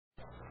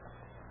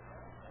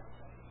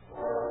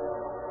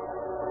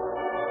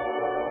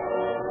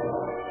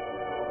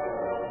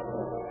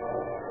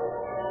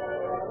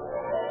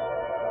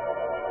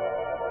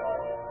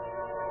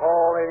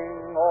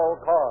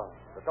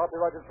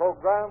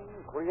program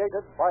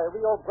created by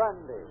Rio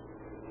Grande.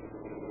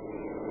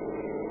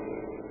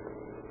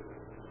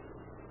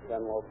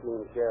 San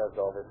Joaquin Sheriff's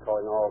Office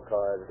calling all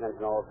cars.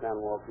 Attention all San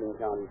Joaquin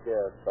County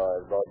Sheriff's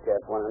cars.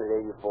 Broadcast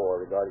 184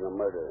 regarding a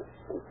murder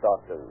in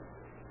Stockton.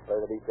 Play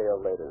the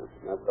details later.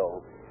 That's all.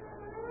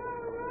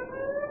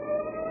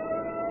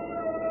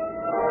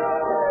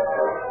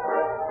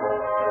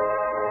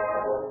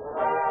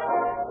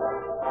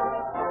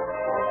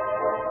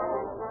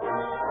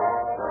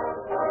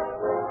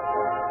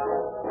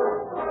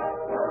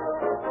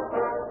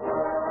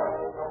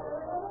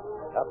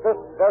 At this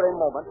very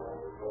moment,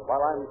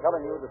 while I'm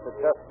telling you the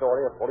success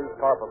story of police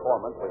car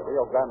performance with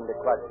Rio Grande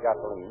cracked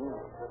gasoline,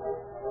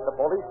 the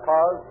police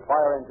cars,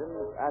 fire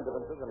engines,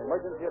 ambulances, and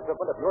emergency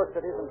equipment of your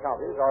cities and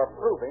counties are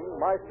proving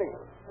my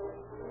statement.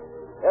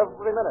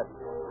 Every minute,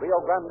 Rio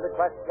Grande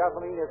cracked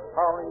gasoline is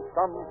powering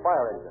some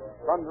fire engine,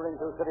 thundering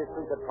through city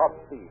streets at top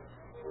speed.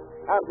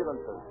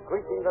 Ambulances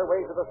creeping their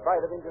way to the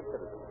side of injured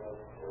citizens.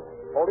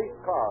 Police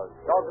cars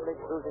doggedly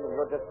cruising in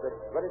your district,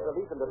 ready to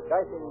leap into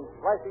dashing,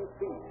 flashing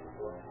speed,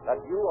 that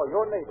you or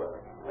your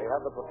neighbor may have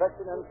the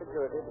protection and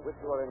security to which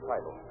you are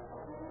entitled.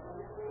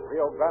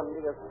 Rio Grande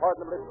is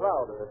pardonably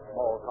proud of its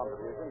small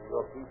contribution to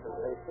your peace and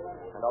safety,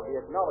 and of the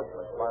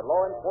acknowledgement by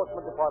law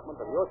enforcement departments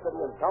of your city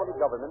and county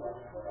government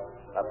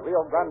that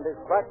Rio Grande's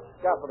cracked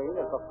gasoline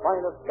is the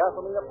finest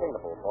gasoline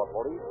obtainable for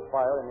police,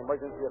 fire, and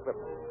emergency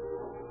equipment.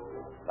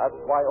 That's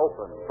why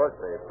Oakland,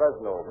 Berkeley,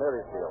 Fresno,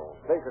 Marysville,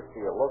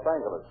 Bakersfield, Los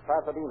Angeles,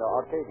 Pasadena,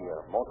 Arcadia,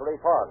 Monterey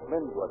Park,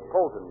 Linwood,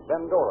 Colton,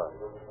 Glendora,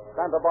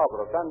 Santa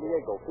Barbara, San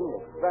Diego,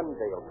 Phoenix,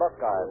 Glendale,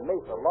 Buckeye,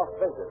 Mesa, Las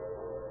Vegas,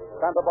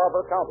 Santa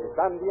Barbara County,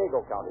 San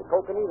Diego County,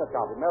 Coconina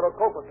County,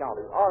 Maricopa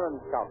County,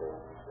 Orange County,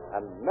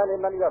 and many,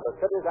 many other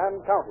cities and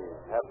counties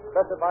have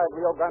specified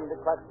Rio Grande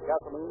cracked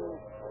gasoline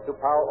to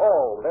power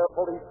all their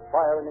police,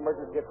 fire, and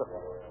emergency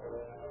equipment.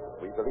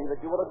 We believe that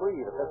you will agree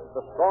that this is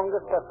the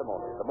strongest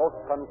testimony, the most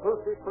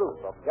conclusive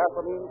proof of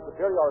gasoline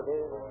superiority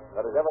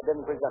that has ever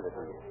been presented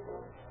to you.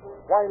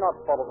 Why not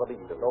follow the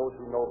lead of those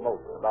who know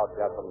most about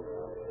gasoline?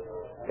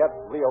 Get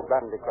Rio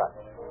Grande cracked.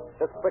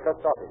 This quicker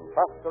starting,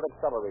 faster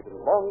accelerating,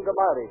 longer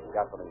mileage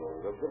gasoline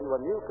will give you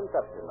a new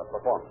conception of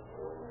performance.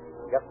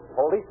 Get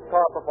police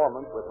car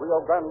performance with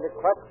Rio Grande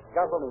cracked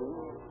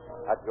gasoline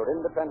at your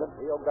independent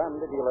Rio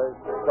Grande dealers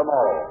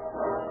tomorrow.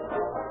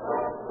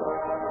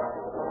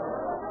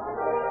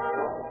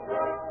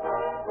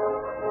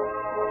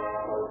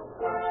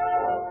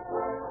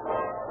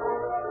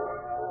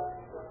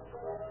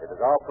 It is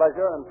our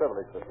pleasure and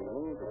privilege this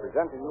evening to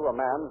present to you a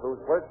man whose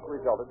work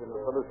resulted in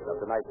the solution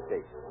of tonight's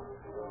case.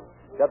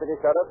 Deputy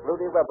Sheriff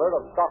Rudy Weber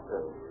of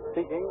Stockton,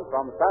 speaking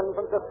from San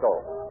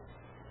Francisco.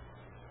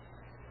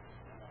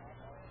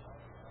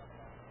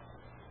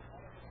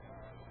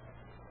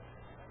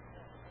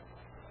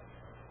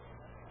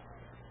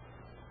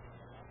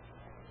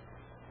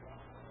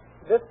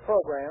 This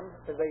program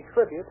is a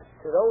tribute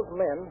to those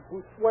men who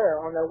swear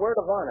on their word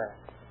of honor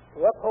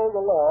to uphold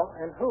the law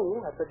and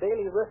who, at the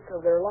daily risk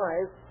of their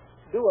lives,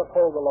 do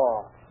uphold the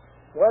law.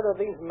 Whether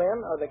these men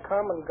are the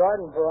common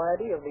garden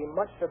variety of the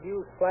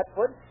much-abused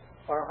flatfoot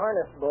or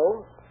harness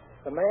bulls,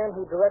 the man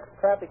who directs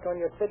traffic on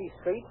your city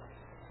streets,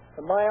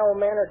 the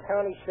mild-mannered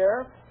county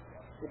sheriff,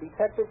 the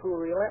detective who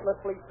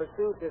relentlessly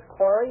pursues his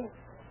quarry,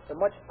 the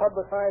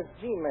much-publicized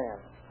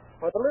G-man,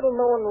 or the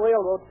little-known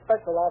railroad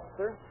special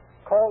officer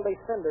called a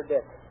cinder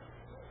dick.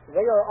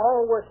 They are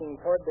all working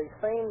toward the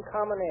same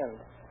common end,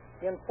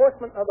 the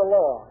enforcement of the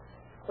law,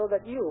 so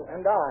that you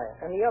and I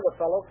and the other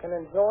fellow can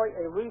enjoy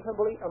a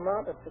reasonably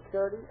amount of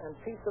security and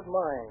peace of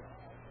mind.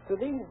 To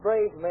these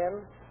brave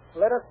men,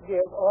 let us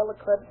give all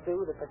the credit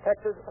due the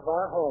protectors of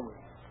our homes.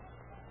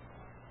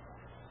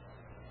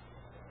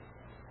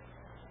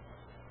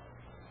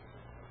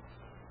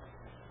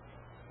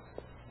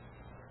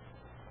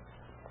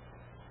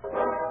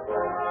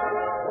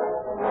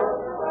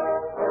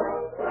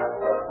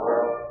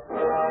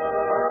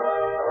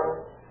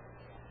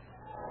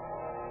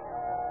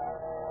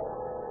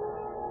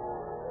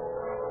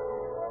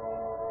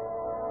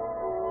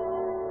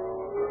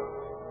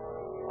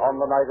 On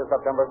the night of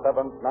September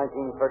 7th,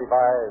 1935,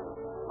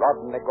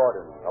 Rodney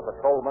Gordon, a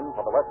patrolman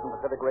for the Western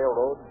Pacific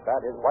Railroad,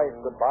 bade his wife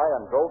goodbye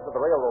and drove to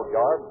the railroad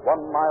yard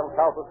 1 mile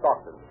south of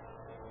Stockton,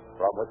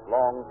 from which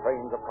long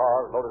trains of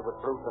cars loaded with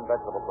fruit and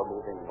vegetables were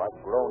moving like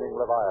groaning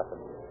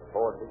leviathans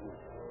toward the east.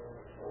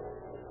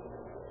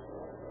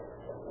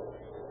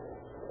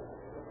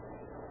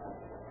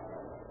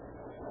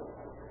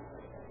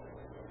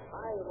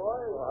 Hi,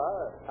 boys.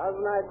 How's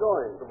the night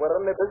going? We're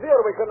in the busier.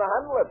 We couldn't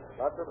handle it.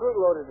 Lots of fruit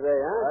loaded today,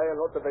 huh? Aye, and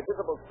lots of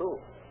vegetables, too.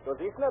 Those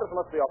Easterners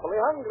must be awfully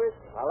hungry.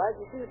 I like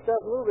to see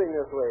stuff moving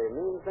this way. It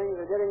means things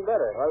are getting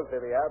better. Well,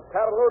 there we are.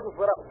 Car loadings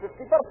were up 50%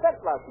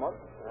 last month.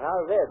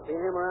 How's Ed?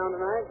 Seen him around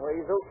tonight? Well,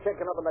 he's out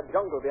checking up in the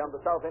jungle beyond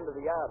the south end of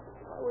the yard.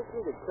 I wish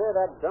we could clear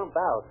that dump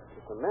out.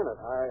 Just a minute.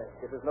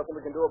 If there's nothing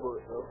we can do about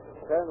it, so.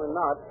 Certainly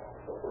not.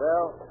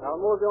 Well, I'll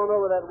mosey on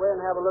over that way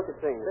and have a look at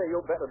things. Say,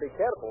 you better be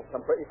careful.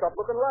 Some pretty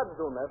tough-looking lads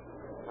doing that.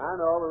 I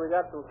know, but we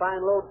got some fine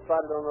loads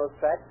spotted on those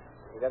tracks.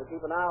 We got to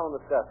keep an eye on the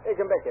stuff. Hey,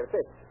 come back here.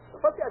 Sit.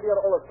 What's the idea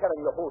of always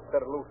carrying the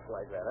holster loose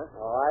like that, huh?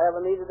 Oh, I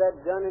haven't needed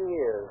that gun in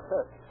years.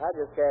 I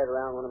just carry it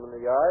around when I'm in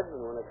the yard,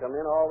 and when I come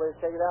in, I always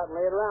take it out and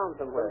lay it around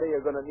somewhere. One day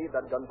you're going to need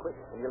that gun quick,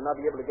 and you'll not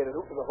be able to get it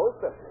out of the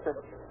holster.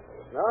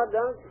 No,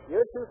 Dunk,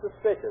 you're too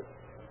suspicious.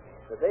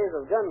 The days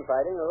of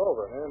gunfighting are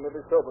over. Yeah,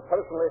 maybe so, but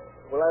personally,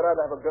 well, I'd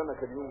rather have a gun I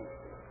could use.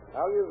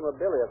 I'll use my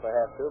billy if I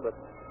have to, but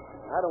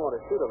I don't want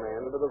to shoot a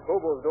man. But those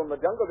hobos doing the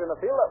jungle didn't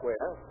feel that way,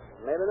 huh?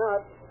 Maybe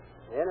not.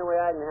 Any way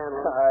I can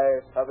handle it.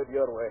 I have it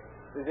your way.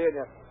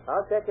 Virginia.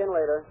 I'll check in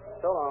later.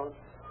 So long.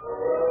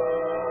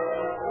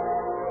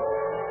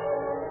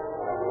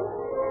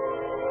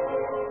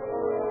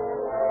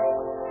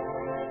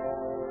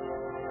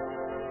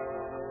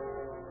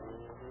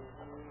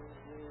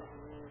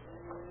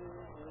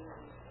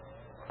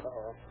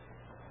 Uh-oh.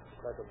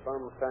 Looks like a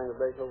bum's trying to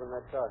break open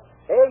that car.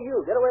 Hey,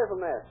 you, get away from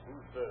there. Who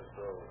says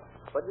so?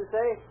 What'd you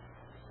say?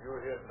 You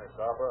hit me,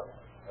 Copper.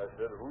 I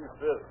said, who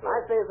says so? I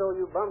say so,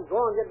 you bum. Go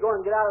on, get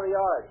going. Get out of the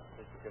yard.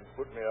 Think you can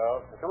put me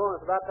out? Now, come on,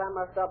 it's about time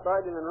I stop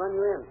arguing and run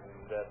you in.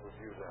 That was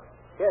you then.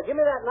 Here, give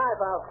me that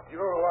knife. You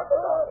what?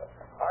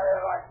 I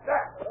like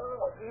that.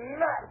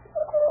 Nut.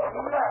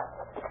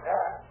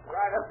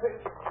 Right up in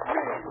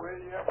me,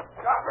 will you,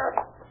 Copper?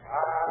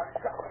 I'll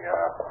cut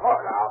your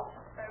heart out,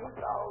 and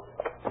I'll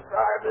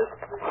drive this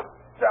thing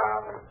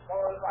down as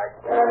far as I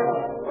can.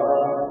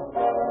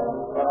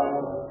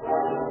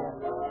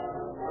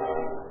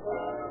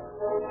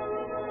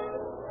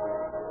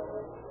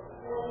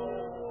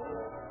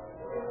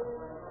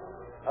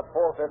 At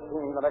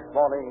 4:15 the next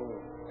morning,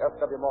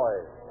 S.W.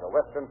 Moyes, the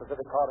Western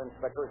Pacific Car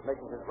Inspector, is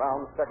making his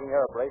rounds checking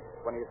air brakes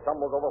when he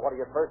stumbles over what he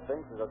at first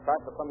thinks is a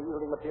scrap of some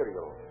usually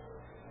material.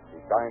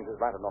 He shines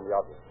his lantern on the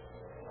object.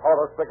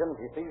 Horror-stricken,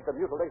 he sees the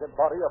mutilated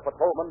body of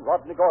Patrolman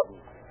Rodney Gordon.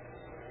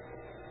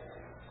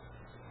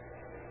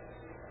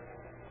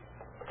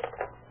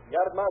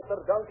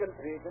 Yardmaster Duncan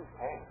speaking.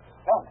 Hey,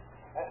 Dunk,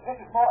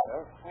 this is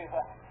Moore.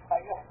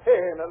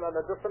 Hey, no,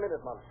 just a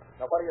minute, man.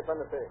 Now, what are you trying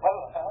to say?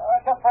 Well,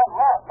 I just found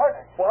Rod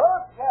murdered.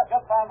 What? Yeah,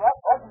 just found Rod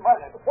Gordon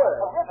murdered. Where?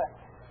 Horrific.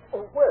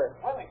 Oh, where?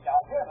 Willie,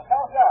 down here in the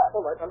south yard.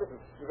 All right, now listen.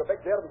 You go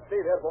back there and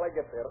stay there while I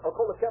get there. I'll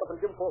call the sheriff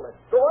and give him full line.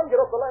 Go on, get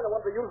off the line. I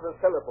want to use this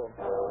telephone.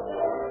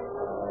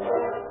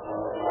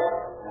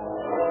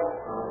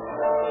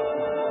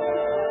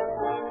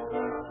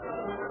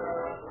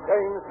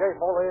 James J.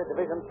 Foley,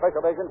 Division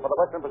Special Agent for the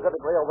Western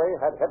Pacific Railway,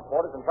 had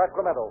headquarters in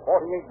Sacramento,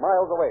 48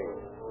 miles away.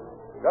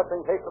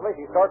 Dressing hastily,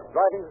 he starts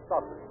driving to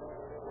Stockton.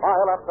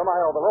 Mile after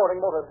mile, the roaring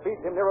motor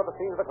speeds him nearer the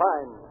scene of the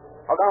crime.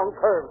 Around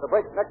curves, the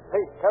breakneck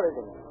pace carries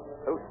him.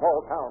 Through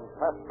small towns,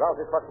 past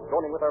drowsy trucks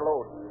groaning with their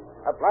load.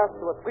 At last,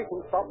 to a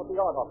screeching stop at the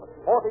yard office.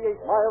 48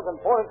 miles and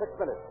 4 and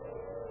 6 minutes.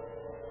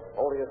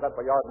 Foley is met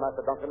by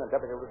Yardmaster Duncan and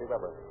Deputy Rudy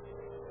Weber.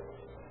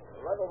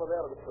 Right over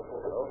there, Mr.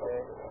 Foley. Okay.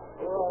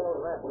 Where are all those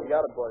men? We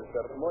got it, boys,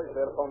 sir. Moyes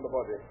there found the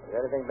body.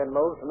 Has anything been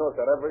moved? No,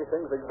 sir.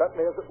 Everything's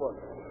exactly as it was.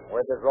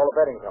 Where'd this roll of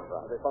bedding come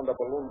from? They found a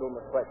balloon doing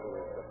the striking,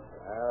 sir.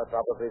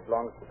 Probably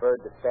belongs to Bird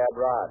the Stab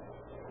Rod.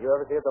 You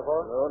ever see it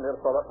before? No, never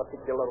saw that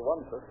particular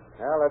one, sir.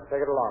 Well, let's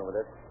take it along with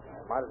it.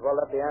 Might as well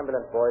let the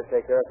ambulance boys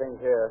take care of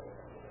things here.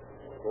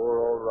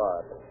 Poor old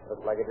Rod.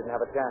 Looks like he didn't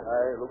have a chance.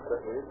 Aye, looks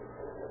that way.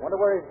 Wonder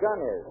where his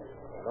gun is.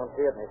 I don't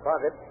see it in his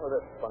pocket. Oh,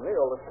 that's funny.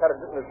 All this carried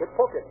it in his hip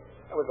pocket.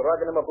 I was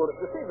ragging him about it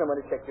this evening when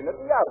he checked in at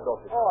the yard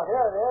office. Oh, here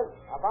it is.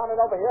 I found it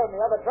over here in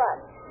the other track.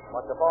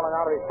 Must have fallen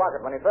out of his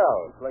pocket when he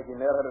fell. Looks like he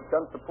never had a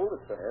chance to pull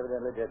it, sir.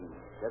 Evidently didn't.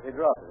 Guess he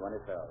dropped it when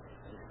he fell.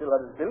 He still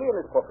had his billy in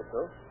his pocket,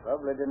 though.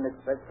 Probably didn't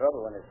expect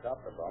trouble when he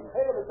stopped the bomb.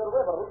 Hey, Mr.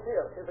 Weber, look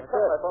here. Here's a cup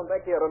I found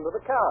back here under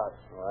the car.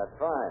 Well, that's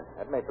fine.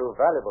 That may prove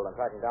valuable in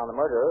tracking down the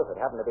murderer if it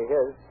happened to be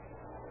his.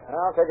 And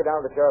I'll take it down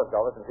to the sheriff's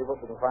office and see what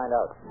we can find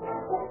out.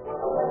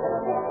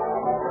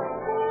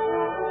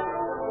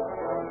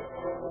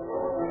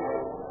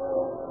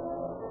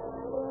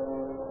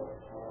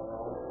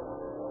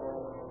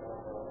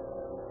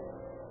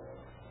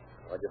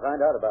 What'd you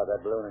find out about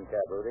that balloon and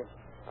cap, Rudy?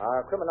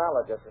 Our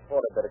criminologist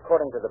reported that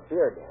according to the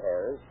beard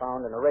hairs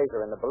found in a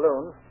razor in the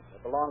balloon,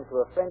 it belonged to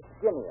a French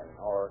Guinean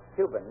or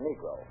Cuban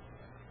Negro.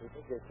 He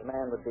figures the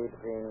man would be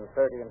between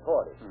 30 and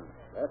 40.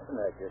 That's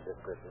an accurate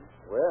description.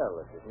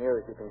 Well, it's as near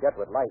as you can get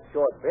with light,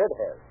 short beard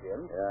hairs,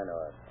 Jim. Yeah, I know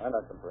it. I'm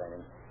not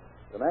complaining.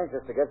 I'm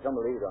anxious to get some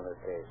lead on this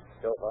case.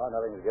 So far,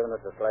 nothing's given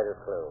us the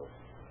slightest clue.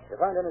 Did you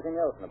find anything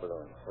else in the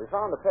balloon? We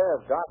found a pair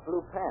of dark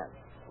blue pants.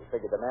 We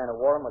figured the man who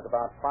wore them was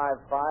about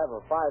 5'5"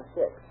 or 5'6".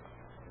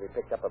 We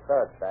picked up a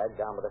ferret bag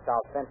down by the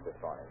south fence this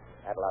morning.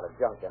 Had a lot of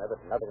junk in it, but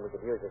nothing we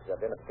could use as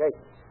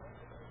identification.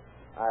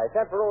 I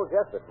sent for old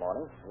Jess this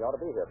morning. He ought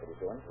to be here pretty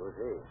soon. Who's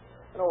he?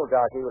 An old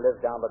darky who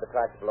lives down by the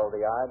tracks below the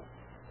yard.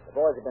 The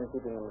boys have been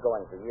keeping him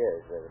going for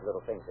years. There's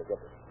little things to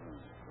get us.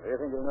 Do you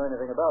think he'll know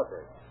anything about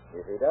this?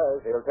 If he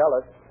does, he'll tell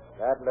us.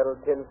 That little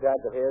tin shack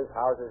of his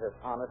houses as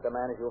honest a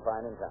man as you'll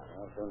find in town.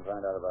 I'll soon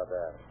find out about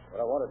that. What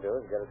I want to do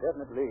is get a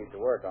definite lead to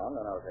work on,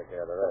 then I'll take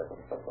care of the rest.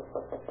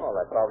 Oh,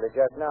 that's probably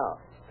just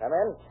now. Come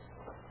in.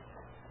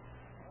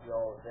 You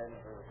all send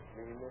for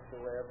me, Mr.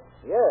 Webb?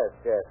 Yes.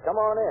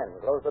 Come on in.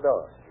 Close the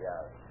door.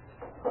 Yeah.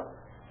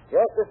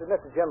 Yes, this is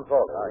Mr. Jim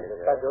Foley, yes, the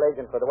special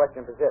agent for the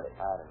Western Pacific.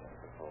 Howdy,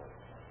 Mr. Foley.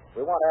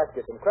 We want to ask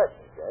you some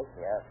questions, Jess.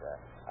 Yes, sir.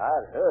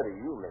 I've heard of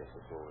you, Mr.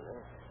 Foley.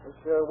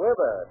 Mr.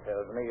 Weber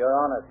tells me you're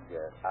honest,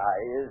 Jess.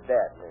 Is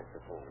that, Mr.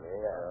 Foley?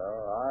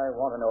 Well, I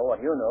want to know what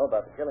you know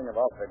about the killing of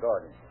Officer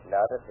Gordon.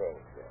 Not a thing,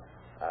 sir.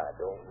 I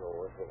don't know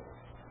a thing.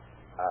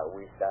 I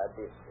wish I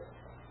did, sir.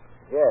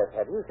 Yes,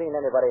 have you seen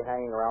anybody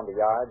hanging around the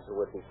yards who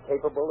would be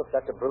capable of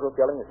such a brutal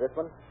killing as this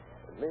one?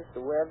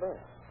 Mr. Weber,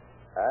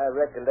 I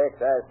recollect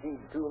I seen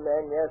two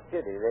men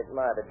yesterday that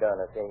might have done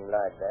a thing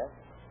like that.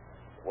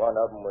 One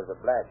of them was a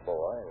black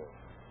boy, and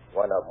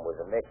one of them was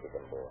a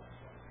Mexican boy.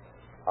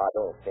 I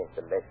don't think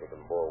the Mexican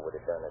boy would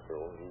have done it,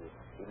 though.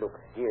 He looked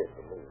scared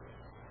to me.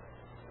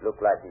 Looked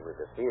like he was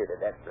afeard of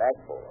that black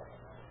boy.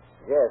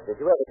 Yes, did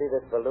you ever see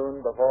this balloon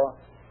before?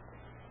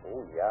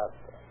 Oh, yeah,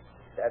 sir.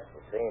 That's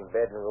the same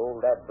bed and roll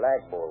that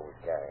black boy was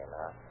carrying.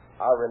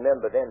 I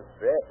remember them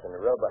straps and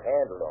the rubber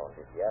handle on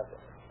it, yeah, sir.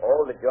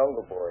 All the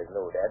jungle boys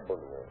know that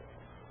balloon.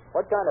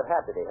 What kind of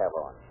hat did he have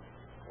on?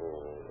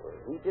 Oh,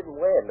 he didn't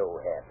wear no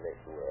hat,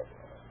 Mr.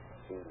 Weber.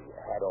 He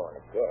had on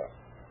a cap.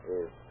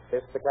 Is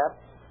this the cap?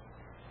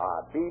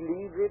 I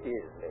believe it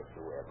is,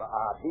 Mr. Weber.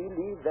 I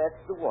believe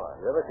that's the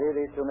one. You ever see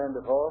these two men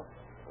before?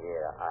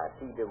 Yeah, I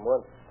see them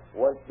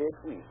once this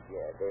week,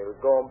 yeah. They were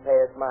going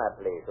past my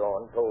place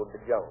on toward the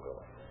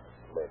jungle.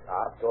 But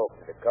I've talked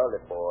to the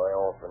colored boy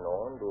off and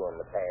on during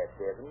the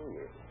past 7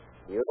 years.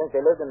 Do you think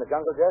they lived in the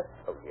jungle, Jess?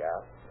 Oh,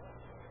 yeah.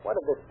 What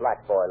did this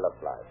black boy look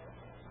like?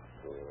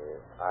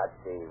 I'd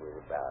say he was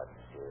about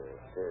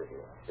 30,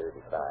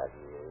 35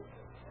 years.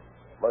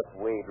 Must have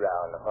weighed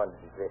around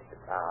 150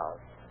 pounds.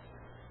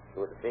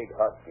 He was a big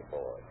husky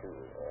boy, too.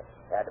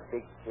 Had a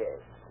big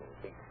chest and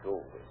big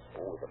shoulders.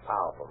 Oh, was a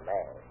powerful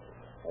man.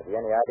 Have you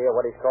any idea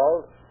what he's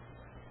called?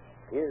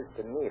 Appears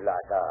to me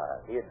like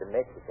I heard the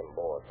Mexican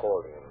boy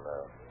call him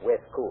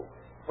West Coast.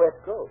 West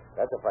Coast.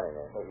 That's a funny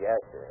name. Oh, yes,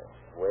 sir.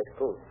 West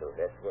Coast, so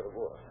that's what it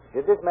was.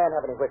 Did this man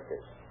have any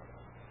whiskers?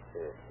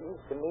 Seems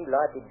to me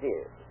like he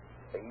did.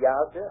 Yeah,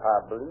 sir,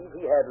 I believe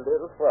he had a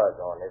little fuzz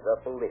on his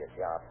upper lip.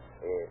 Yeah,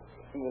 it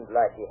seems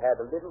like he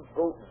had a little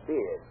goat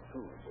beard,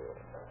 too, sir.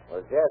 Well,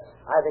 Jess,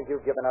 I think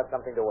you've given us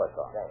something to work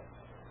on. Thanks.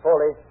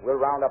 Foley,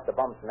 we'll round up the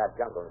bumps in that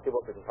jungle and see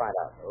what we can find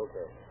out.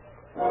 Okay.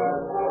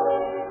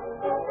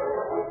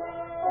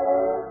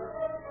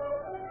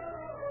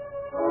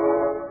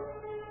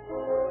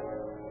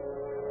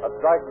 A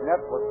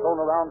dragnet was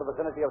thrown around the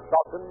vicinity of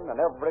Stockton, and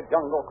every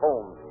jungle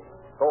combed.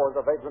 Scores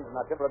of vagrant and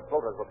itinerant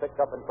floaters were picked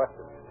up and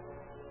questioned.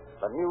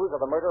 The news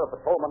of the murder of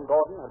Patrolman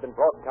Gordon had been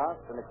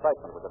broadcast, and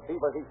excitement was a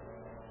fever heat.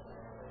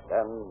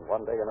 Then,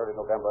 one day in early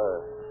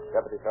November,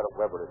 Deputy Sheriff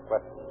Weber is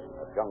questioned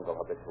in a jungle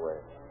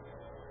habitué.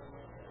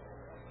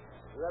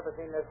 You ever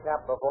seen this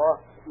cap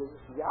before?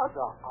 Yeah,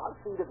 sir. I've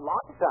seen it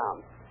lots of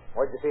times.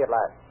 Where'd you see it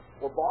last?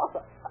 Well,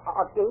 boss,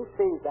 I can't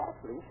say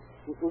exactly.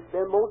 It's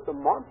been most a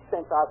month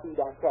since I see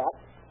that cap.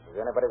 Was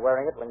anybody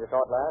wearing it when you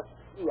saw it last?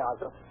 Yeah,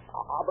 sir.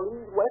 I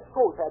believe West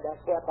Coast had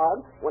that cap on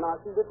when I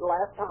seen it the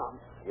last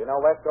time. You know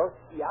West Coast?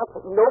 Yeah,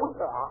 sir. No,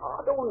 sir. I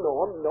don't know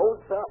him. No,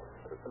 sir.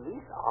 At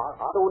least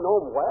I don't know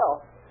him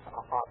well.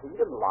 I've seen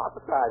him lots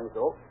of times,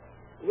 though.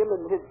 Him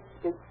and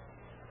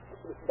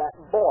that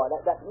boy,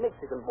 that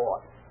Mexican boy.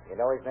 You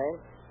know his name?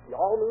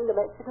 Y'all mean the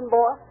Mexican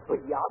boy?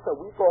 Well, yeah, sir.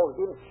 We call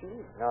him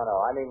Chief. No,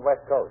 I mean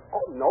West Coast.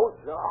 Oh, no,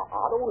 sir.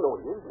 I don't know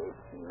his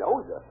name. No,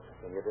 sir.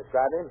 Can you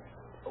describe him?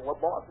 Well,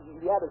 boss,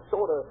 he had a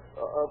sort of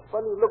a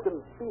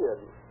funny-looking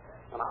beard.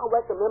 And I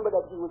remember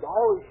that he was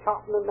always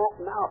sharpening that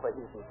knife of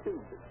his, too.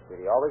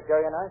 Did he always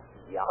carry a knife?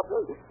 Yeah,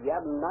 sir. He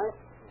had a knife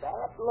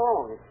that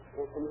long,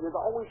 and he was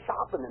always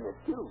sharpening it,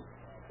 too.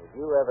 Did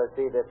you ever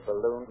see this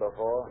balloon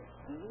before?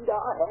 Indeed,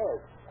 I have.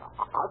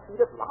 I've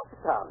seen it lots of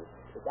times.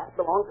 That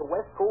belongs to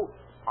West Coast.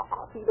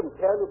 I see them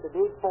carrying it the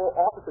day before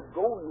Officer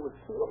Goldie was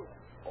killed.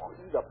 Oh,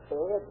 he's a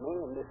bad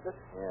man, mister.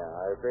 Yeah,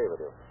 I agree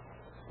with you.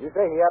 You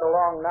say he had a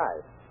long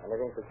knife.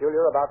 Anything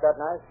peculiar about that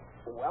knife?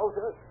 Well,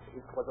 sir,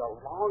 it was a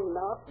long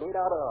knife made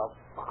out of a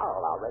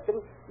file, I reckon.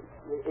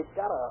 It's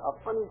got a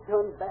funny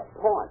turned back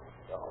point.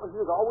 Oh, he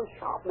was always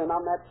sharpening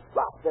on that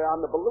rock there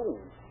on the balloon.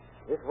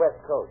 This West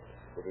Coast,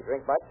 did he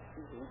drink much?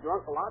 He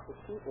drank lots of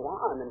cheap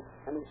wine,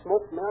 and he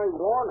smoked Mary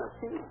Warner,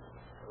 too.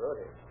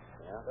 Really?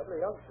 Yeah. A couple of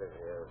youngsters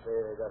here say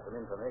they got some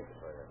information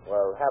for you.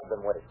 Well, have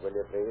them wait, will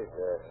you, please?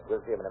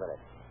 We'll see them in a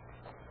minute.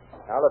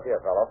 Now, look here,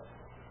 fellow.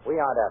 We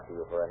aren't after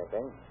you for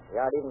anything. We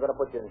aren't even going to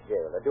put you in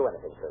jail or do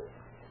anything to you.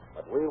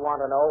 But we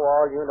want to know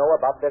all you know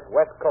about this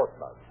West Coast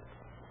mug.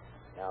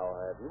 Now,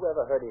 have you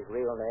ever heard his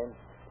real name?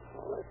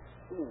 Oh, let's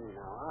see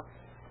now.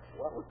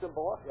 What was the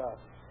boss?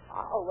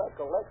 I'll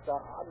recollect.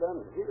 I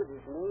done heard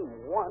his name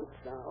once.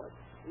 Now, let's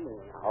see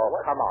now. Oh,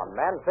 come on,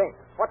 man. Think.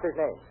 What's his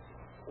name?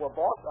 Well,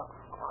 boss,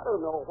 I don't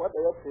know whether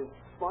it's his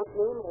front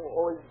name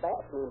or his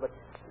back name, but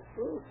it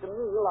seems to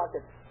me like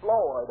it's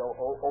Floyd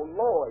or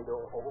Lloyd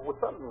or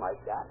something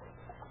like that.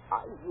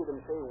 I heard him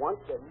say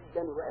once that he's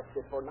been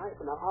arrested for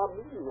knifing a armed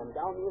meeting him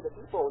down near the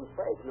depot in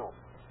Fresno.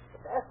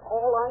 That's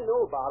all I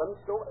know about him,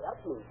 so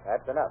that's me.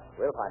 That's enough.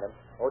 We'll find him.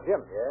 Oh,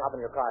 Jim, hop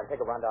in your car and take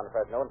a run down to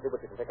Fresno and see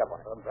what you can pick up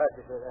on it. I'm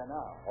practically there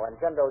now. Oh, and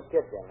send those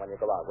kids in when you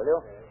go out, will you?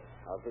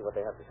 Okay. I'll see what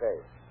they have to say.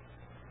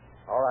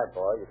 All right,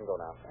 boy, you can go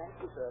now. Thank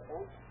you, sir.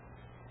 Thanks.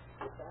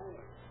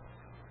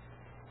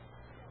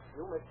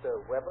 You,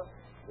 Mr. Weber?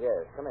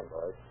 Yes, come in,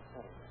 boys.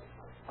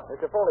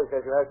 Mr. Foley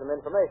says you have some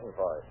information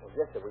for us. Well,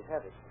 yes, sir, we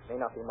have it.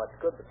 May not be much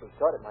good, but we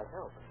thought it might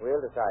help.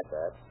 We'll decide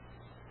that.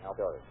 Now,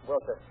 go ahead.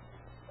 Well, sir,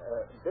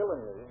 Bill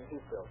and me,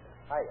 he's Bill.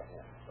 Hiya.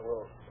 Yeah.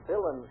 Well,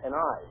 Bill and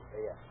I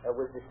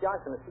was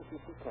discharged from the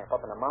CCC camp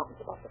up in the mountains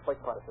about the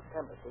first part of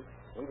September, see?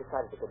 We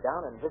decided to go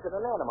down and visit an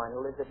aunt of mine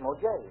who lives at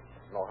Mojave.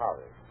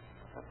 Mojave.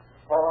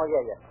 Oh,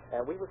 yeah.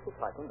 And we were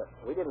hitchhiking, but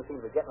we didn't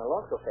seem to be getting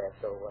along so fast,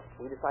 so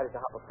we decided to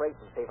hop a freight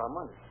and save our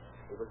money.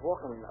 We was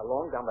walking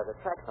along down by the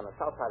tracks on the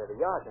south side of the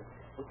yard, and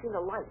we seen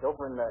a light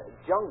over in the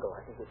jungle,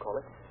 I think you call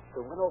it.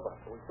 So we went over.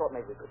 We thought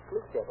maybe we could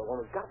sleep there, but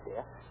when we got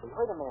there, we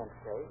heard a man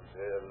say,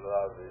 There's a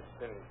lot of this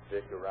thin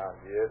stick around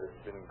here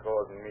that's been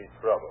causing me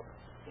trouble.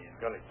 He's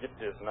going to get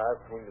this knife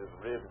between his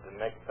ribs the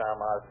next time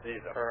I see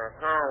them.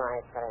 How,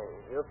 my friend?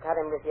 You cut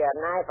him with your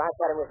knife, I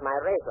cut him with my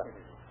razor.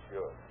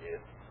 Sure,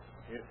 kid.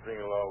 You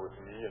string along with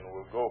me and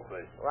we'll go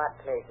places. What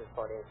places,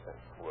 for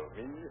instance? Well,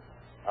 me,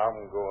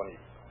 I'm going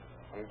east.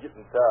 I'm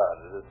getting tired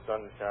of this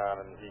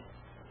sunshine and heat.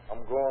 I'm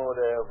going where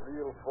they have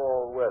real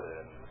fall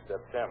weather in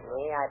September.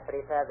 Me, I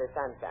prefer the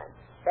sunshine.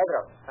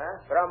 Pedro,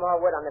 throw more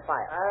wood on the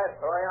fire.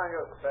 Throw on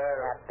you,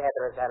 Pedro. That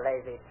Pedro's a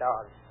lazy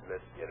dog.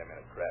 Let's get him in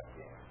a trap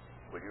game.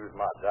 We'll use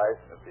my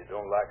dice, and if they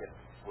don't like it,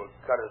 we'll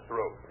cut his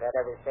throat.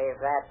 Better we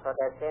save that for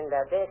the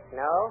cinder dick,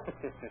 no?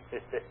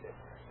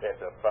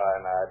 That's a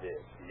fine idea,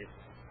 Chief.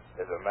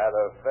 As a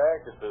matter of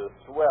fact, it's a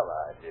swell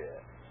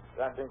idea.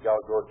 I think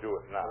I'll go do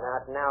it now.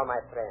 Not now, my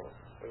friend.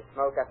 We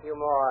smoke a few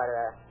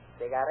more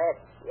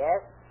cigarettes,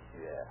 yes?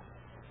 Yeah.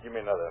 Give me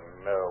another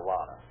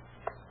marijuana.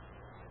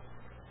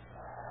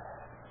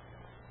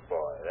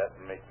 Boy, that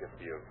makes you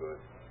feel good.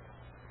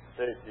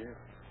 Say, Chief,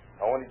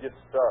 I want to get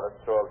started,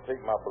 so I'll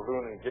take my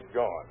balloon and get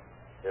going.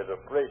 There's a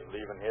freight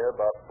leaving here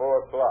about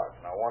 4 o'clock,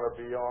 and I want to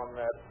be on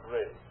that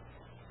freight.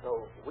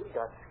 so we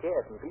got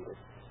scared and beat it.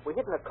 We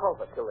hid in a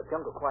culvert till the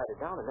jungle quieted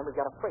down, and then we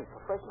got a freight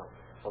for Fresno.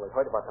 Well, we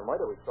heard about the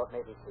murder. We thought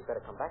maybe we'd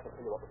better come back and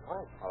tell you what was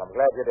planned. Well, I'm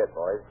glad you did,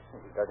 boys.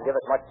 Doesn't give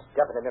us much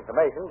definite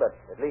information, but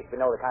at least we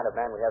know the kind of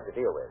man we have to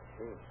deal with.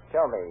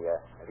 Tell me,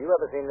 have you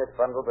ever seen this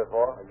bundle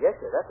before? Yes,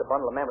 sir, that's the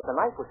bundle the man with the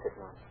knife was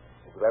sitting on.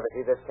 Did you ever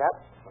see this cap?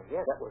 Well,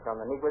 yeah, that was on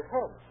the Negro's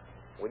head.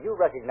 Would you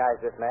recognize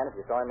this man if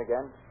you saw him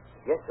again?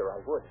 Yes, sir, I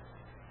would.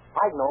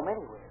 I'd know him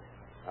anywhere.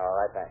 All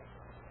right, thanks.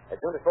 As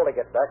soon as Foley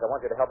gets back, I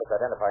want you to help us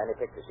identify any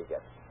pictures he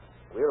gets.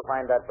 We'll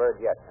find that bird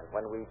yet, and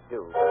when we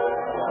do...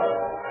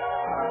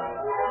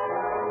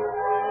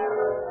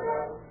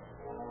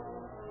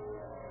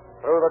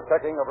 Through the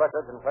checking of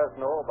records in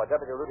Fresno by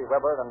Deputy Rudy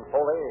Weber and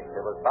Foley,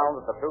 it was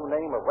found that the true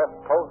name of West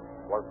Coast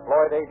was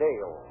Floyd A.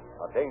 Dale,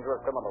 a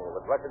dangerous criminal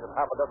with records in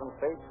half a dozen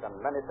states and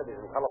many cities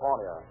in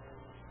California,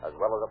 as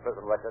well as a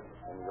prison record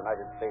in the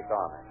United States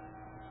Army.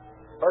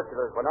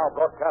 Circulars were now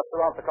broadcast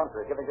throughout the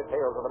country, giving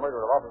details of the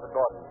murder of Officer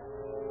Gordon.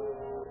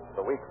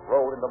 The weeks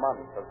rolled into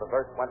months as the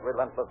search went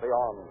relentlessly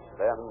on.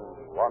 Then,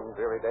 one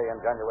dreary day in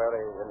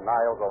January in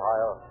Niles,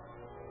 Ohio,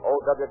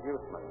 O.W.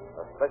 Buseman,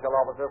 a special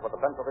officer for the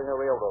Pennsylvania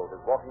Railroad,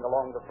 is walking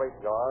along the freight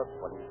yard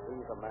when he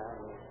sees a man.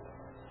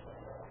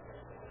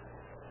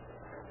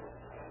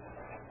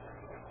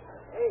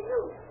 Hey, you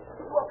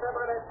up there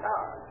by that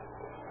tower.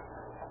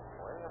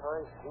 Where have I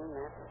seen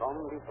that bum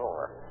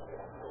before?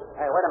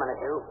 Hey, wait a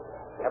minute, you.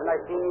 Haven't I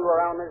seen you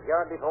around this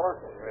yard before?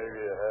 Maybe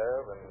you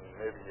have, and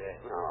maybe you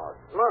ain't. Oh,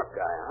 smart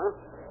guy, huh?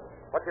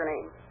 What's your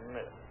name?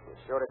 Smith. You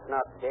sure it's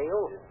not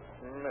Dale?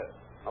 Smith.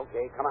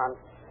 Okay, come on.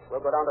 We'll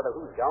go down to the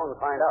Who's Down and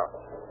find out.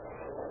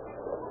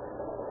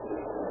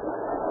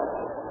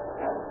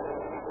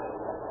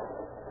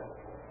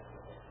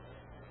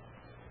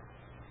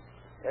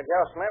 Did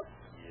you, Smith?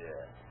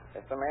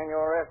 Yeah. It's the man you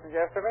arrested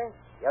yesterday?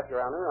 Yes,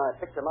 Your Honor. I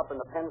picked him up in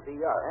the Pensy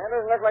yard. That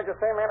doesn't look like the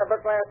same man I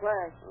booked last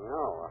night.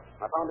 No.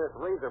 I found this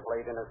razor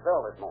blade in his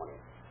cell this morning.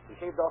 He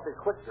shaved off his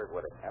whiskers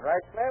with it. That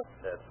right, Smith?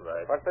 That's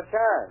right. What's the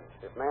charge?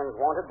 This man's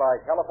wanted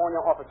by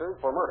California officers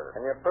for murder.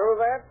 Can you prove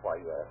that?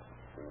 Why,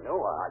 no,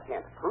 I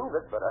can't prove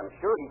it, but I'm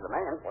sure he's the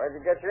man. Where'd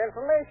you get your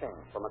information?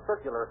 From a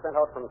circular sent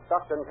out from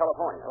Stockton,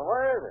 California. Well,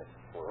 where is it?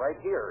 Well, right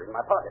here in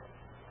my pocket.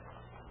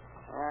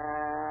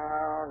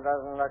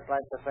 Doesn't look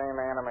like the same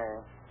man to me.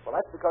 Well,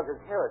 that's because his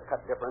hair is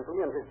cut differently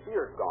and his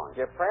beard's gone.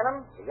 Did you print him?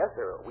 Yes,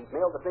 sir. We've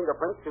mailed the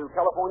fingerprints to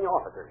California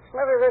officers.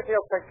 Smith, is this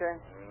your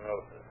picture? No,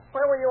 sir.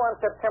 Where were you on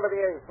September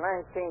the 8th,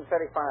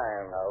 1935?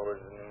 I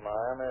was in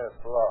Miami,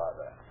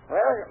 Florida.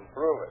 Well, I can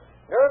prove it.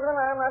 Goodman,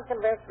 I'm not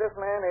convinced this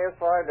man is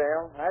Floyd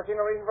Dale. I see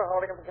no reason for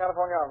holding him for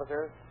California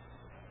officers.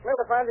 Smith,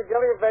 if finds you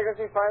guilty of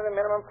vagrancy, fine the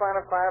minimum fine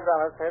of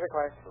 $5. Pay the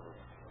question.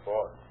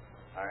 Boy,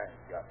 I ain't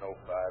got no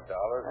 $5.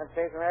 That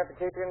case will have to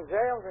keep you in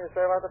jail until you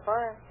serve out the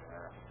fine.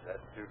 That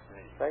suits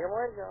me. Take him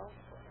away, Joe.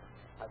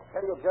 I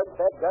tell you, Judge,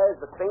 that guy is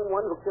the same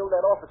one who killed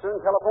that officer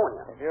in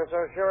California. If you're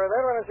so sure of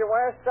that, why don't you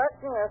wire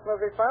Stockton? That's where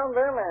we found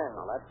their man.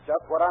 Well, that's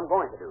just what I'm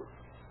going to do.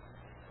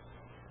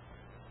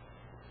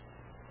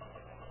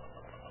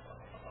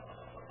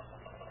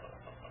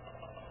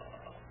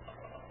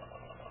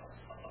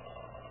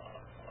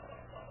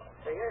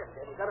 Say, here,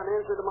 have you got an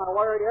answer to my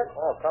wire yet?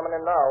 Oh, coming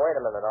in now. Wait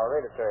a minute. I'll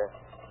read it to you.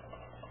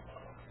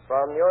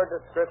 From your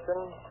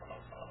description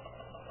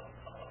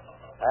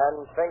and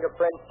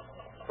fingerprint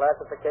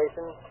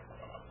classification,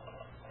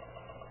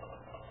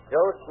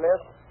 Joe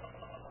Smith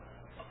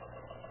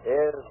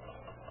is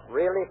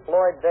really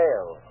Floyd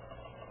Dale,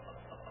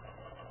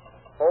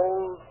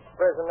 holds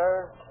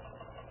prisoner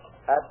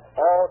at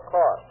all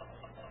costs.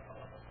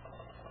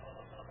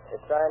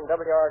 It's signed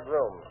W.R.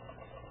 Groom,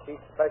 Chief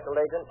Special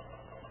Agent,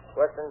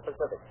 Western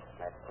Pacific.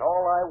 That's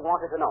all I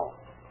wanted to know.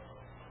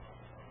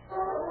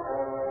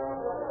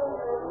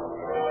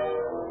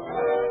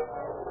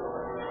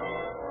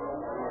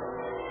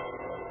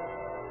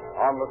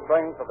 On the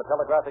strength of the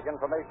telegraphic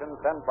information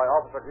sent by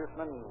Officer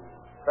Huseman,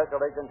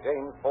 Special Agent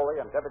James Foley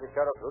and Deputy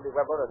Sheriff Rudy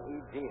Weber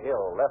and E.G.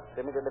 Hill left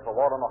immediately for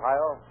Warren,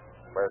 Ohio,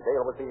 where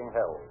Dale was being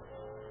held.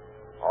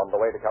 On the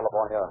way to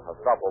California, a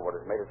stopover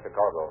is made at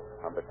Chicago,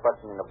 and the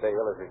questioning of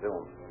Dale is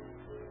resumed.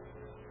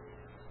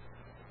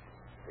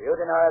 Do you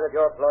deny that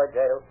you're Floyd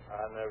Dale?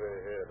 I never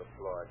heard of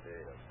Floyd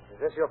Dale.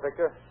 Is this your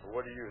picture?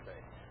 What do you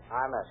think?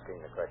 I'm asking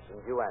the question.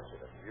 You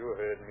answered it. You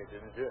heard me,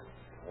 didn't you?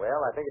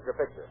 Well, I think it's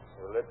your picture.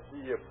 Well, let's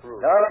see your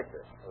proof. No.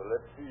 Well,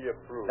 let's see your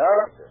proof. No.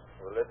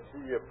 Well, let's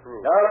see your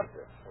proof. No.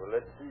 Well,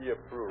 let's see your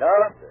proof. No.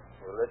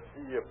 Well, let's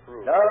see your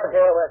proof. No,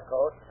 here, West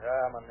Coast.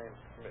 My name's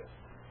Smith.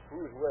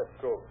 Who's West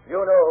Coast? You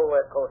know who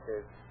West Coast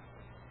is.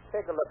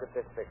 Take a look at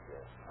this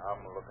picture.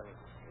 I'm looking.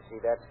 You see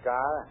that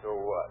scar? So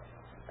what?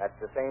 That's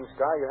the same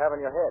scar you have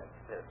on your head.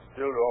 It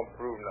still don't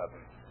prove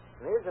nothing.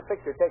 And here's a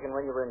picture taken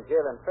when you were in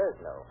jail in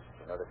Fresno.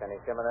 You notice any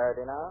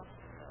similarity now?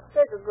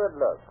 Take a good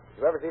look.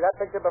 You ever see that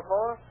picture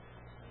before?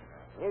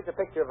 And here's a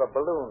picture of a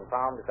balloon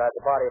found beside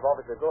the body of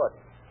Officer Gordon.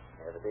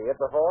 You ever see it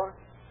before?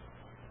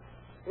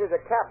 Here's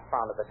a cap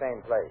found at the same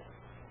place.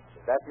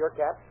 Is that your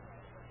cap?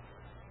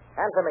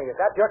 Answer me, is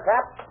that your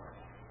cap?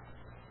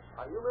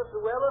 Are you Mr.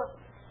 Weber?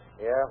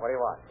 Yeah, what do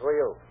you want? Who are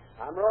you?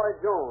 I'm Roy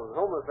Jones,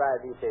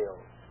 homicide detail.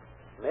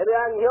 Maybe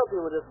I can help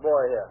you with this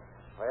boy here.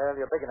 Well,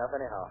 you're big enough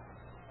anyhow.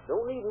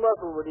 Don't need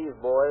muscle with these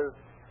boys.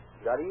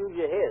 Got to use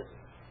your head.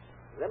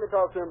 Let me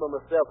talk to him by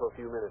myself for a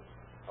few minutes.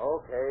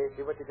 Okay,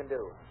 see what you can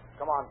do.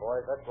 Come on,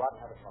 boys, let's go out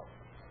and have a smoke.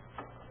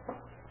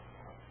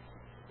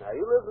 Now,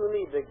 you listen to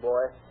me, big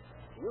boy.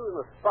 You in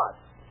the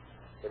spot.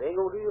 It ain't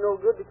going to do you no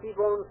good to keep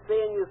on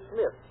saying you're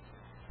Smith.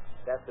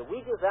 That's the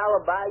weakest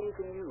alibi you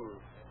can use.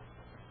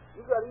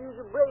 You got to use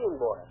your brain,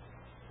 boy.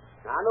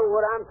 Now, I know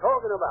what I'm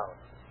talking about.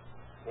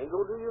 Ain't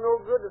going to do you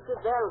no good to sit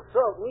down and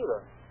sulk,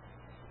 neither.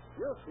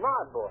 You're a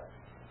smart boy.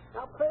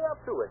 Now, play up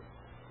to it.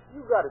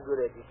 You got a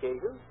good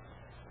education.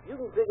 You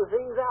can figure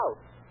things out.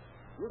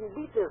 You can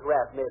beat this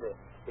rap, maybe,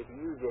 if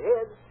you use your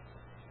head.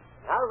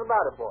 How's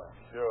about it, boy?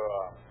 Sure,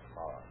 I'm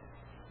smart.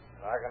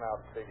 I can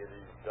outfigure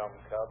these dumb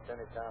cops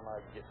anytime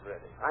I get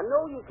ready. I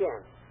know you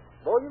can.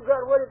 Boy, you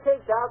got what it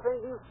takes to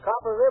outthink these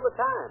coppers every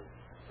time.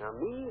 Now,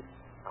 me,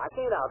 I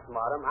can't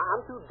outsmart them.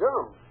 I'm too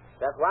dumb.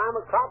 That's why I'm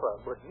a copper.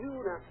 But you,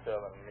 now...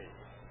 Telling me.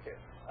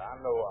 I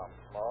know I'm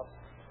smart.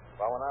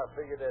 But when I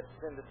figured that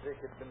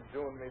syndicate had been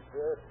doing me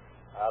first,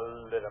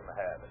 I'll let them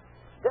have it.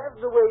 That's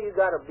the way you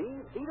got to be.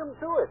 Beat them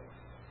to it.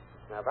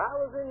 Now, if I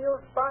was in your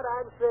spot,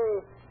 I'd say,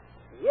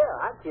 yeah,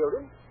 I killed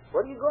him.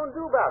 What are you going to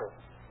do about it?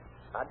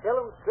 I'd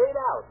tell him straight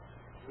out.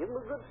 Give him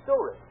a good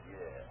story.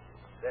 Yeah,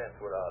 that's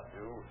what I'll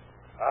do.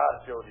 I'll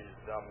show these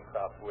dumb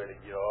cops where to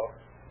get off.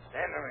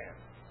 Send them in.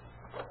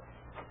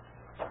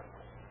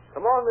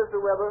 Come on, Mr.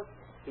 Weber.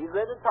 He's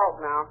ready to talk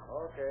now.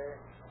 Okay.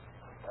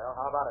 Well,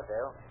 how about it,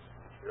 Dale?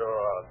 Sure,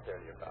 I'll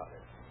tell you about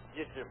it.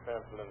 Get your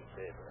pencil and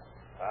paper.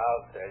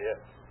 I'll tell you.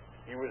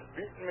 He was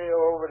beating me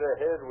over the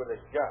head with a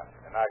gun,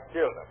 and I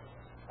killed him.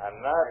 I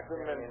knifed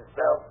him in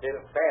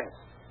self-defense.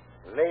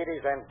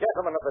 Ladies and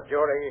gentlemen of the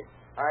jury,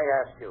 I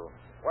ask you,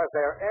 was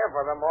there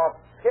ever a more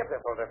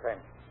pitiful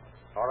defense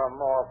or a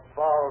more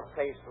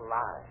bald-faced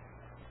lie?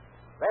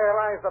 There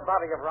lies the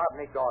body of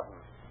Rodney Gordon.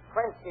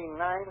 29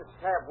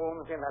 stab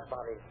wounds in that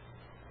body.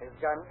 His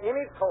gun in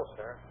his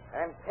holster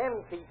and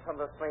 10 feet from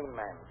the slain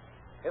man.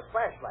 His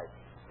flashlight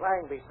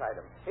lying beside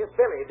him. His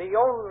billy, the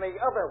only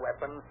other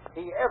weapon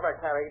he ever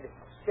carried,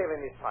 still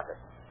in his pocket.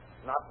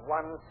 Not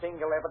one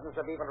single evidence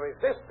of even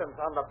resistance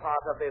on the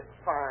part of this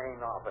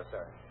fine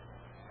officer.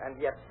 And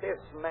yet this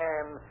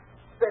man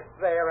sits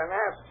there and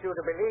asks you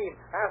to believe,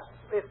 asks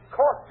this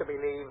court to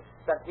believe,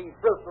 that he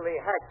brutally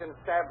hacked and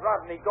stabbed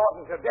Rodney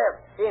Gordon to death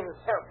in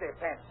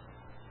self-defense.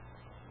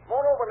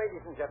 Moreover,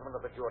 ladies and gentlemen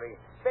of the jury,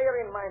 bear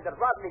in mind that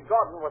Rodney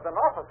Gordon was an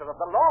officer of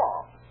the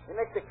law in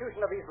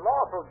execution of his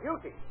lawful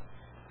duty.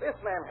 This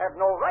man had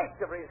no right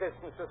of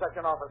resistance to such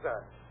an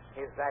officer.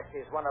 His act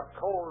is one of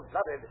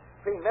cold-blooded,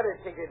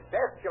 premeditated,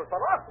 bestial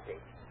ferocity.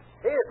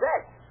 His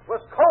act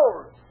was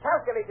cold,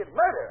 calculated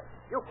murder.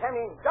 You can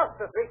in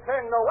justice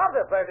return no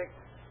other verdict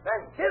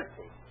Then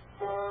guilty.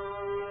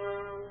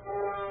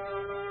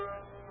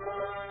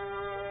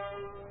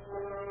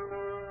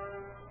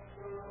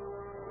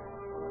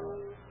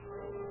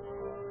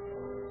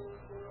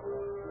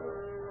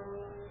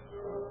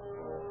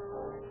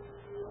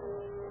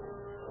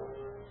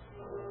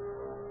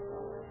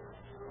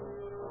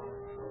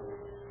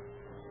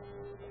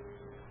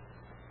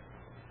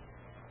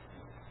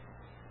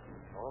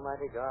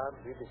 Almighty God,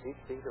 we beseech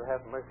thee to have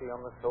mercy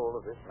on the soul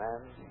of this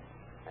man,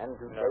 and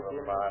to Never take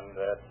him... mind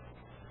that.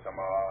 Come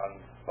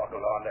on,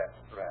 buckle on that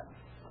strap.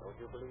 Don't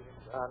you believe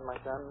in God, my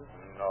son?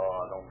 No,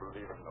 I don't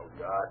believe in no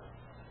God.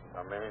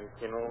 A man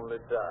can only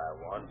die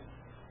once.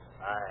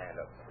 I ain't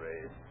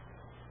afraid.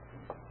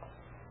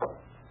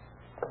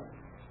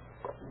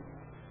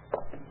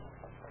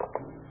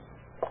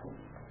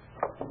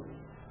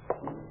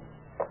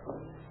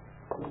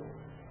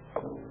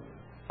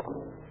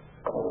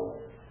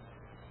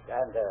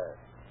 Stand there.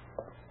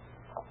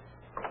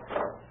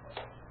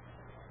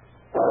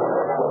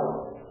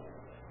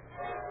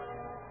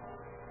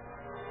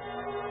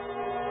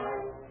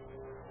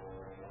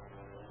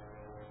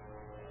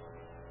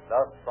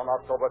 Thus, on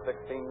October 16,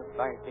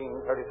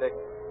 1936,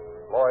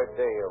 Floyd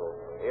Dale,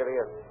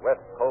 alias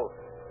West Coast,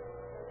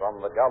 from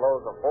the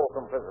gallows of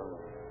Folsom Prison,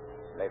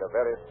 made a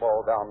very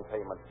small down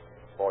payment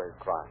for his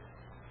crime.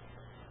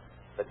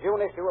 The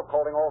June issue of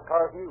Calling All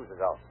Cars News is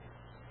out.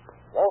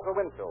 Walter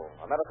Winchell,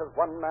 America's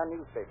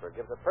one-man newspaper,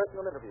 gives a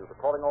personal interview to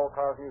Calling All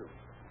Cars News,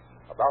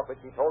 about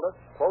which he told us,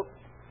 quote,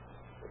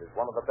 "It is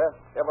one of the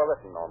best ever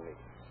written on me."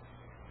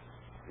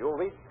 You'll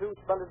read two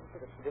splendid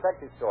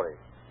detective stories,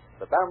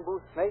 The Bamboo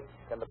Snake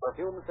and The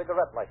Perfumed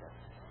Cigarette Lighter.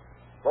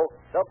 Both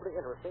doubly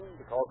interesting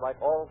because, like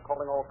all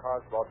Calling All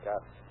Cars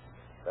broadcasts,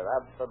 they're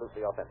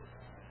absolutely authentic.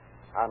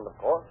 And, of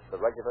course, the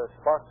regular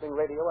sparkling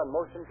radio and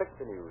motion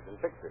picture news and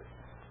pictures.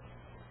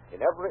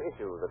 In every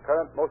issue, the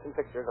current motion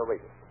pictures are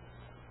rated.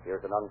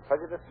 Here's an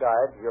unprejudiced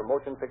guide to your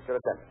motion picture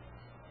attendance.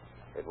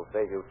 It will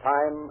save you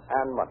time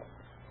and money.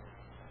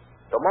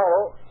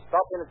 Tomorrow,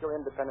 stop in at your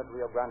independent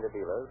Rio Grande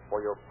dealers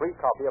for your free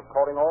copy of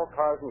Calling All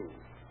Cars News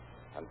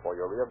and for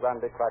your Rio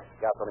Grande cracked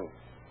gasoline.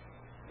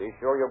 Be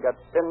sure you get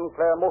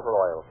Sinclair motor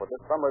oil for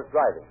this summer's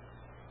driving.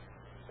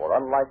 For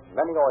unlike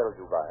many oils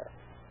you buy,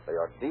 they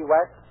are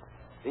de-waxed,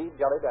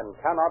 de-jellied, and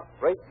cannot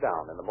break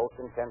down in the most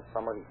intense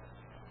summer heat.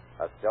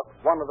 That's just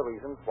one of the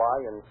reasons why,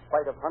 in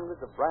spite of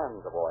hundreds of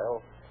brands of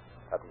oil,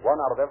 that 1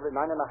 out of every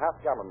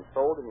 9.5 gallons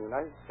sold in the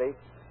United States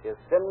is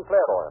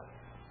Sinclair oil.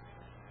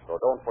 So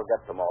don't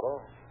forget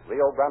tomorrow,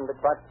 Rio Grande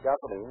cracked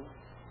gasoline,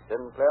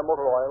 Sinclair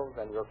motor oils,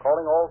 and you're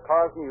Calling All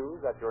Cars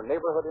News at your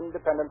neighborhood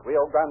independent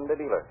Rio Grande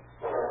dealer.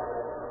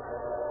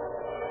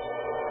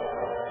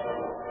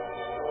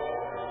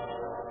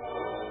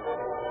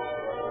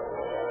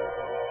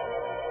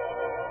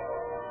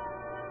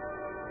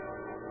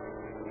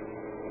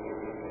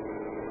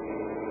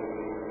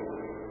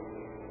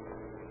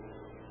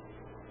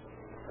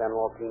 San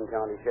Joaquin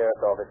County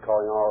Sheriff's Office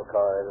calling all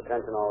cars.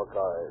 Attention all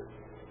cars.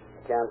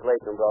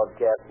 Cancellation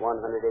broadcast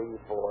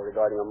 184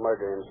 regarding a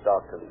murder in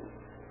Stockton.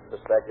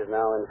 Suspect is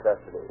now in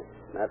custody.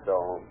 That's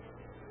all.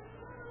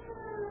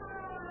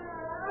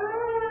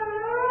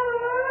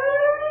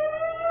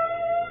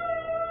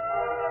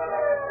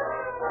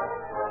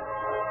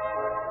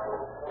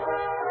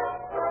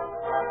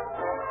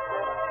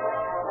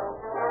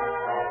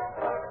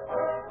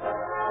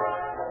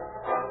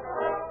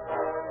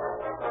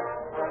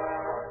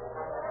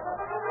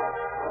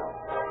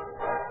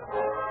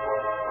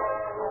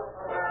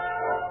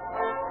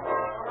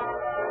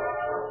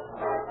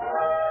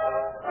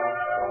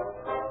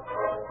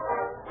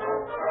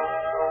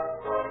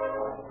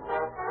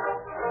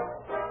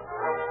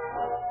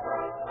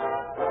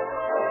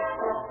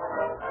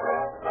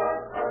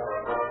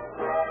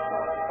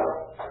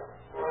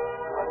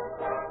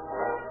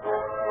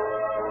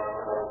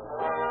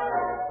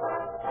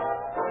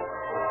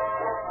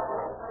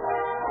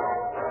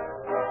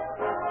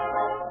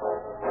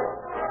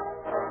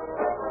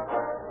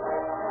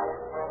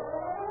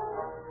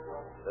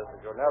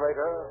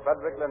 Narrator,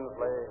 Frederick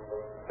Lindsley,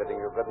 bidding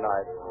you good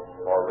night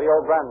for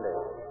Rio Grande.